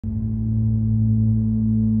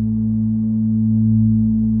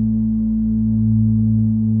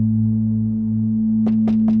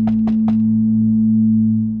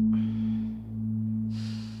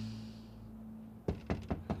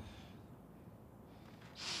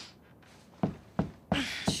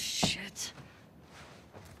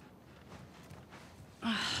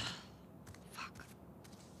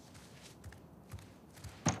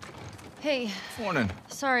Hey. Morning.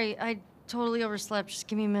 Sorry, I totally overslept. Just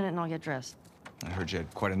give me a minute and I'll get dressed. I heard you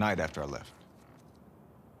had quite a night after I left.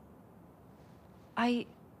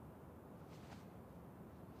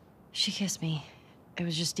 She kissed me. It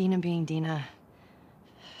was just Dina being Dina.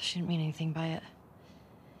 She didn't mean anything by it.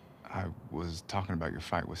 I was talking about your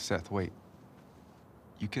fight with Seth. Wait.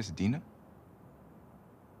 You kissed Dina?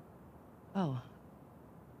 Oh.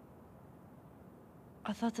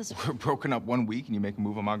 I thought this... We're broken up 1 week and you make a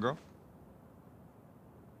move on my girl?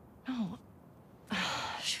 No.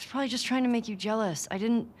 She was probably just trying to make you jealous. I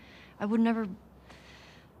would never...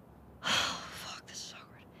 Oh, fuck, this is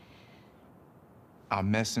awkward. I'm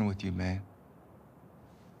messing with you, man.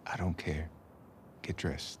 I don't care. Get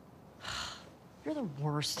dressed. You're the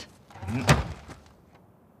worst.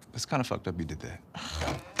 It's kind of fucked up you did that.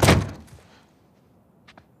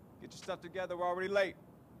 Get your stuff together, we're already late.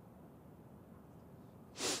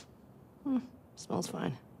 Smells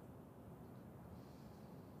fine.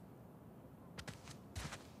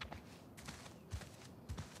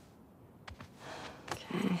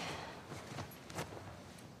 Okay.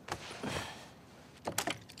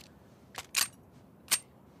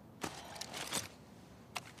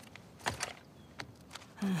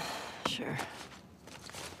 Sure.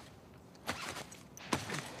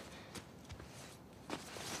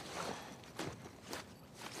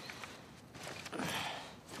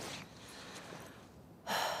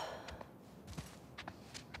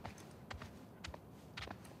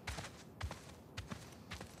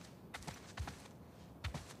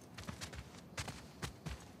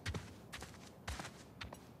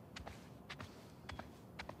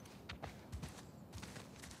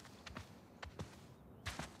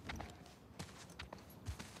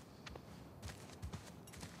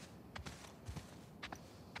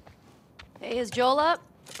 Hey, is Joel up?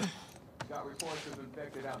 Got reports of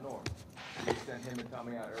infected out north. They sent him and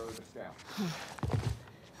Tommy out early to scout.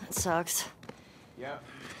 That sucks. Yep.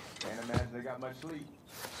 Can't imagine they got much sleep.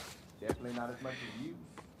 Definitely not as much as you.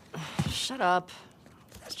 Shut up.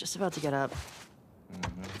 I was just about to get up.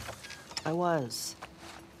 I was.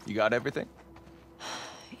 You got everything?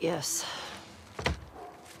 Yes.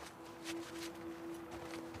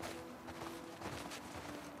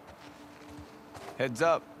 Heads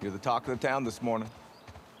up. You're the talk of the town this morning.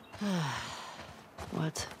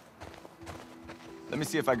 What? Let me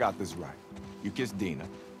see if I got this right. You kissed Dina.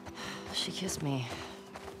 She kissed me.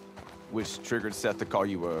 Which triggered Seth to call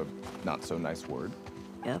you a not-so-nice word.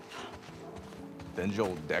 Yep. Then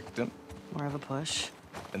Joel decked him. More of a push.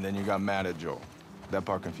 And then you got mad at Joel. That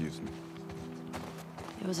part confused me.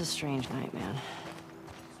 It was a strange night, man.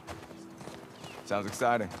 Sounds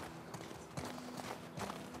exciting.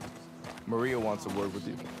 Maria wants a word with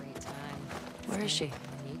you. Where is she?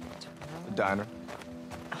 The diner.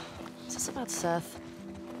 Is this about Seth?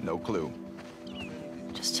 No clue.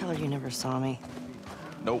 Just tell her you never saw me.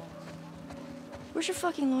 Nope. Where's your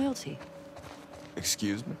fucking loyalty?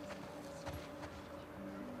 Excuse me?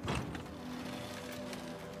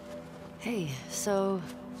 Hey, so...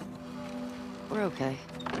 we're okay,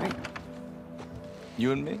 right?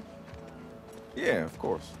 You and me? Yeah, of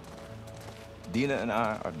course. Dina and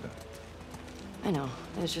I are done. I know.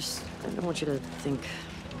 It's just... I don't want you to think...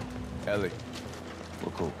 Ellie,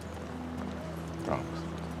 we're cool. Promise.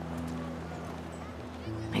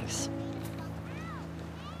 Thanks.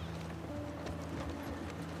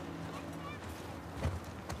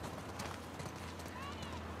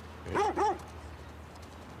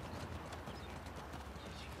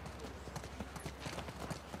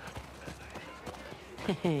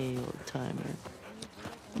 Hey, old timer.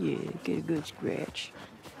 Yeah, get a good scratch.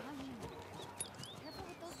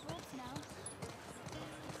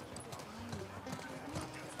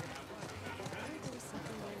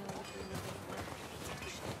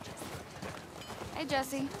 Hey,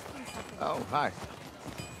 Jesse. Oh, hi.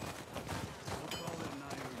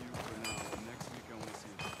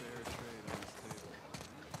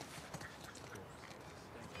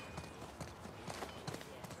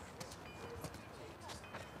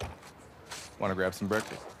 Want to grab some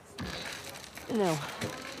breakfast? No.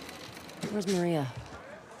 Where's Maria?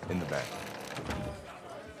 In the back.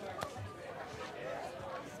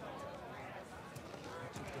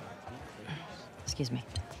 Excuse me.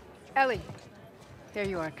 Ellie. There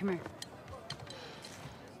you are. Come here.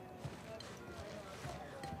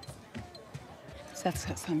 Seth's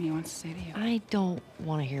got something he wants to say to you. I don't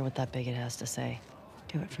want to hear what that bigot has to say.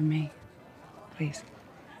 Do it for me. Please.